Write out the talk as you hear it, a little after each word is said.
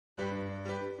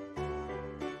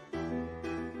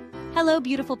Hello,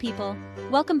 beautiful people.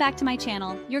 Welcome back to my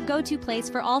channel, your go-to place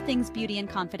for all things beauty and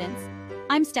confidence.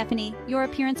 I'm Stephanie, your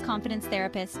appearance confidence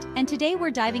therapist, and today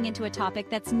we're diving into a topic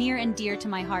that's near and dear to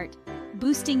my heart: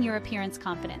 boosting your appearance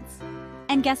confidence.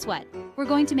 And guess what? We're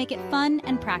going to make it fun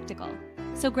and practical.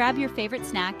 So grab your favorite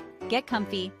snack, get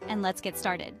comfy, and let's get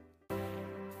started.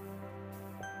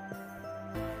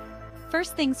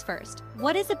 First things first,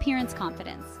 what is appearance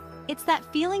confidence? It's that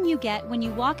feeling you get when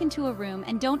you walk into a room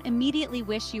and don't immediately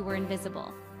wish you were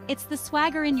invisible. It's the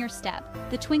swagger in your step,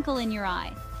 the twinkle in your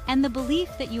eye, and the belief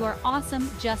that you are awesome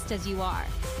just as you are.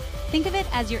 Think of it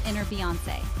as your inner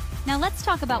Beyoncé. Now let's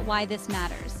talk about why this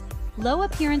matters. Low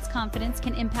appearance confidence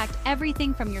can impact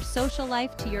everything from your social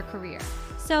life to your career,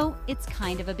 so it's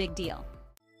kind of a big deal.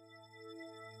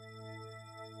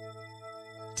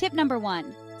 Tip number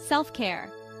 1,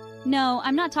 self-care. No,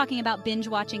 I'm not talking about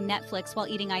binge-watching Netflix while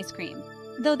eating ice cream,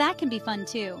 though that can be fun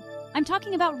too. I'm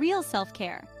talking about real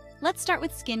self-care. Let's start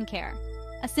with skincare.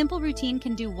 A simple routine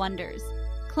can do wonders.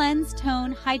 Cleanse,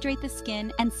 tone, hydrate the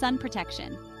skin, and sun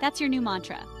protection. That's your new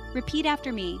mantra. Repeat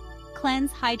after me.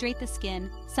 Cleanse, hydrate the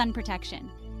skin, sun protection.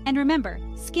 And remember,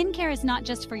 skincare is not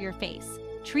just for your face.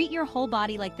 Treat your whole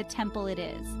body like the temple it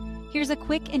is. Here's a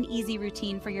quick and easy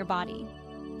routine for your body.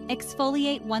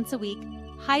 Exfoliate once a week.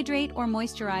 Hydrate or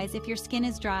moisturize if your skin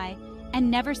is dry, and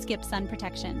never skip sun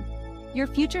protection. Your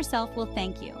future self will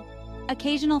thank you.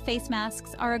 Occasional face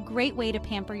masks are a great way to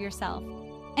pamper yourself.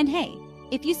 And hey,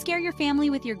 if you scare your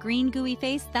family with your green gooey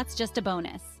face, that's just a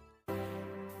bonus.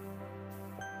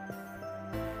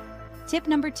 Tip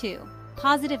number 2,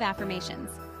 positive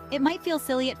affirmations. It might feel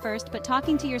silly at first, but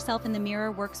talking to yourself in the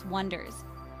mirror works wonders.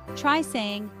 Try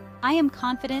saying, "I am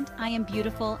confident, I am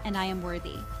beautiful, and I am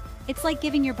worthy." It's like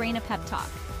giving your brain a pep talk.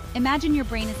 Imagine your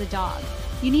brain is a dog.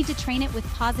 You need to train it with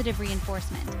positive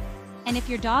reinforcement. And if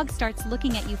your dog starts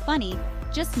looking at you funny,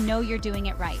 just know you're doing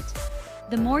it right.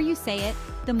 The more you say it,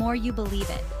 the more you believe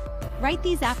it. Write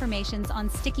these affirmations on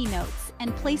sticky notes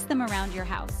and place them around your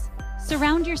house.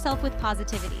 Surround yourself with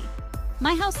positivity.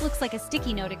 My house looks like a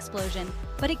sticky note explosion,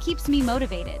 but it keeps me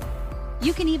motivated.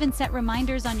 You can even set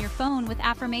reminders on your phone with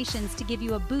affirmations to give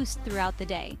you a boost throughout the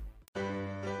day.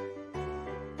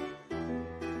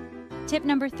 Tip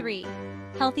number 3,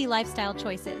 healthy lifestyle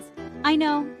choices. I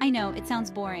know, it sounds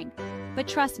boring, but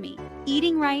trust me,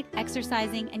 eating right,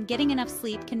 exercising, and getting enough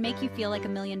sleep can make you feel like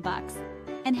 $1,000,000.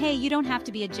 And hey, you don't have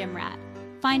to be a gym rat.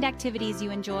 Find activities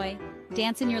you enjoy,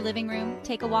 dance in your living room,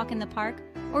 take a walk in the park,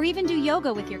 or even do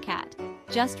yoga with your cat.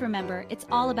 Just remember, it's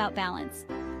all about balance.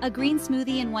 A green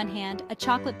smoothie in one hand, a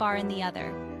chocolate bar in the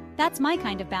other. That's my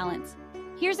kind of balance.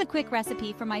 Here's a quick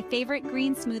recipe for my favorite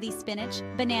green smoothie: spinach,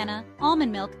 banana,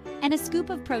 almond milk, and a scoop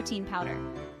of protein powder.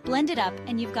 Blend it up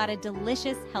and you've got a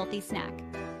delicious, healthy snack.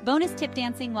 Bonus tip: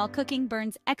 dancing while cooking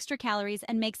burns extra calories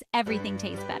and makes everything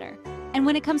taste better. And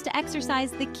when it comes to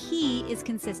exercise, the key is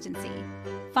consistency.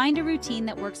 Find a routine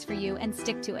that works for you and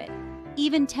stick to it.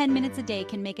 Even 10 minutes a day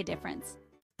can make a difference.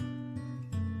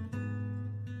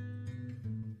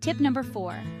 Tip number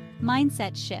 4,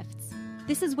 mindset shifts.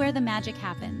 This is where the magic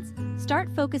happens. Start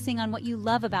focusing on what you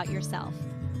love about yourself.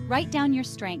 Write down your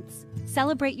strengths,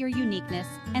 celebrate your uniqueness,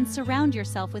 and surround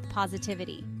yourself with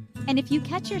positivity. And if you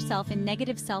catch yourself in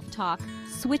negative self-talk,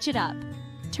 switch it up.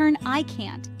 Turn "I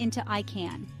can't" into "I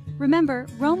can." Remember,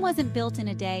 Rome wasn't built in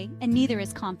a day, and neither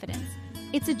is confidence.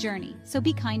 It's a journey, so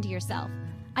be kind to yourself.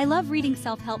 I love reading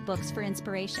self-help books for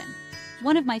inspiration.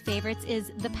 One of my favorites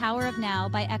is The Power of Now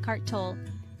by Eckhart Tolle.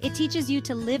 It teaches you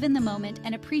to live in the moment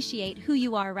and appreciate who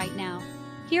you are right now.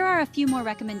 Here are a few more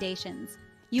recommendations.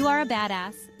 You Are a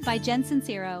Badass by Jen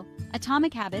Sincero,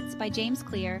 Atomic Habits by James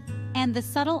Clear, and The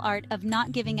Subtle Art of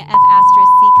Not Giving a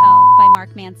F***Co by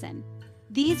Mark Manson.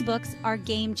 These books are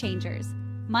game changers.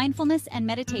 Mindfulness and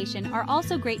meditation are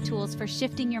also great tools for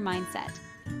shifting your mindset.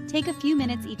 Take a few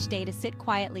minutes each day to sit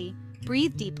quietly,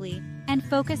 breathe deeply, and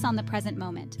focus on the present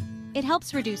moment. It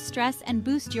helps reduce stress and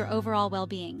boost your overall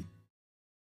well-being.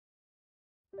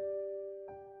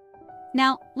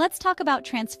 Now, let's talk about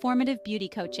transformative beauty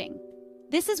coaching.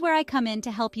 This is where I come in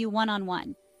to help you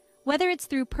one-on-one. Whether it's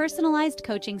through personalized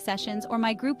coaching sessions or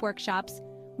my group workshops,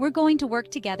 we're going to work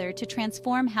together to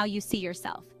transform how you see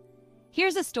yourself.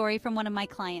 Here's a story from one of my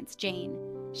clients, Jane.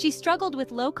 She struggled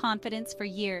with low confidence for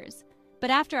years, but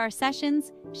after our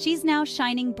sessions, she's now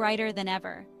shining brighter than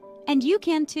ever. And you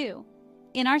can too.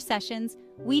 In our sessions,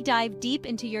 we dive deep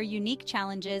into your unique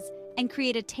challenges and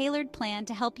create a tailored plan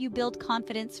to help you build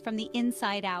confidence from the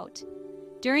inside out.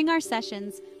 During our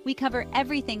sessions, we cover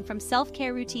everything from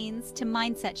self-care routines to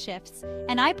mindset shifts,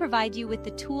 and I provide you with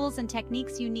the tools and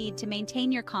techniques you need to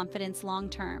maintain your confidence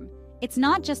long-term. It's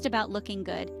not just about looking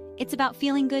good, it's about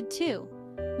feeling good too.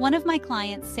 One of my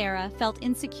clients, Sarah, felt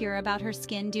insecure about her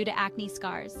skin due to acne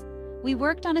scars. We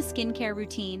worked on a skincare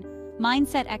routine,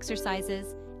 mindset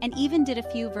exercises, and even did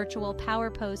a few virtual power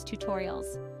pose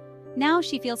tutorials. Now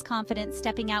she feels confident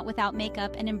stepping out without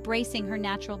makeup and embracing her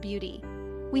natural beauty.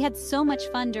 We had so much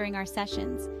fun during our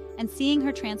sessions, and seeing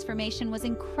her transformation was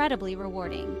incredibly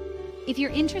rewarding. If you're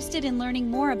interested in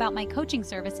learning more about my coaching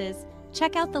services,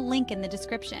 check out the link in the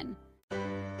description.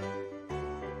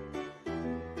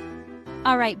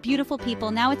 All right, beautiful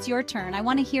people, now it's your turn. I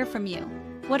want to hear from you.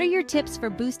 What are your tips for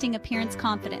boosting appearance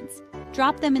confidence?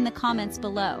 Drop them in the comments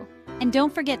below. And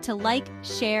don't forget to like,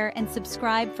 share, and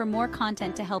subscribe for more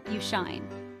content to help you shine.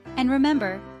 And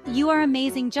remember, you are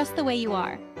amazing just the way you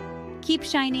are. Keep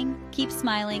shining, keep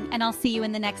smiling, and I'll see you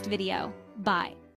in the next video. Bye.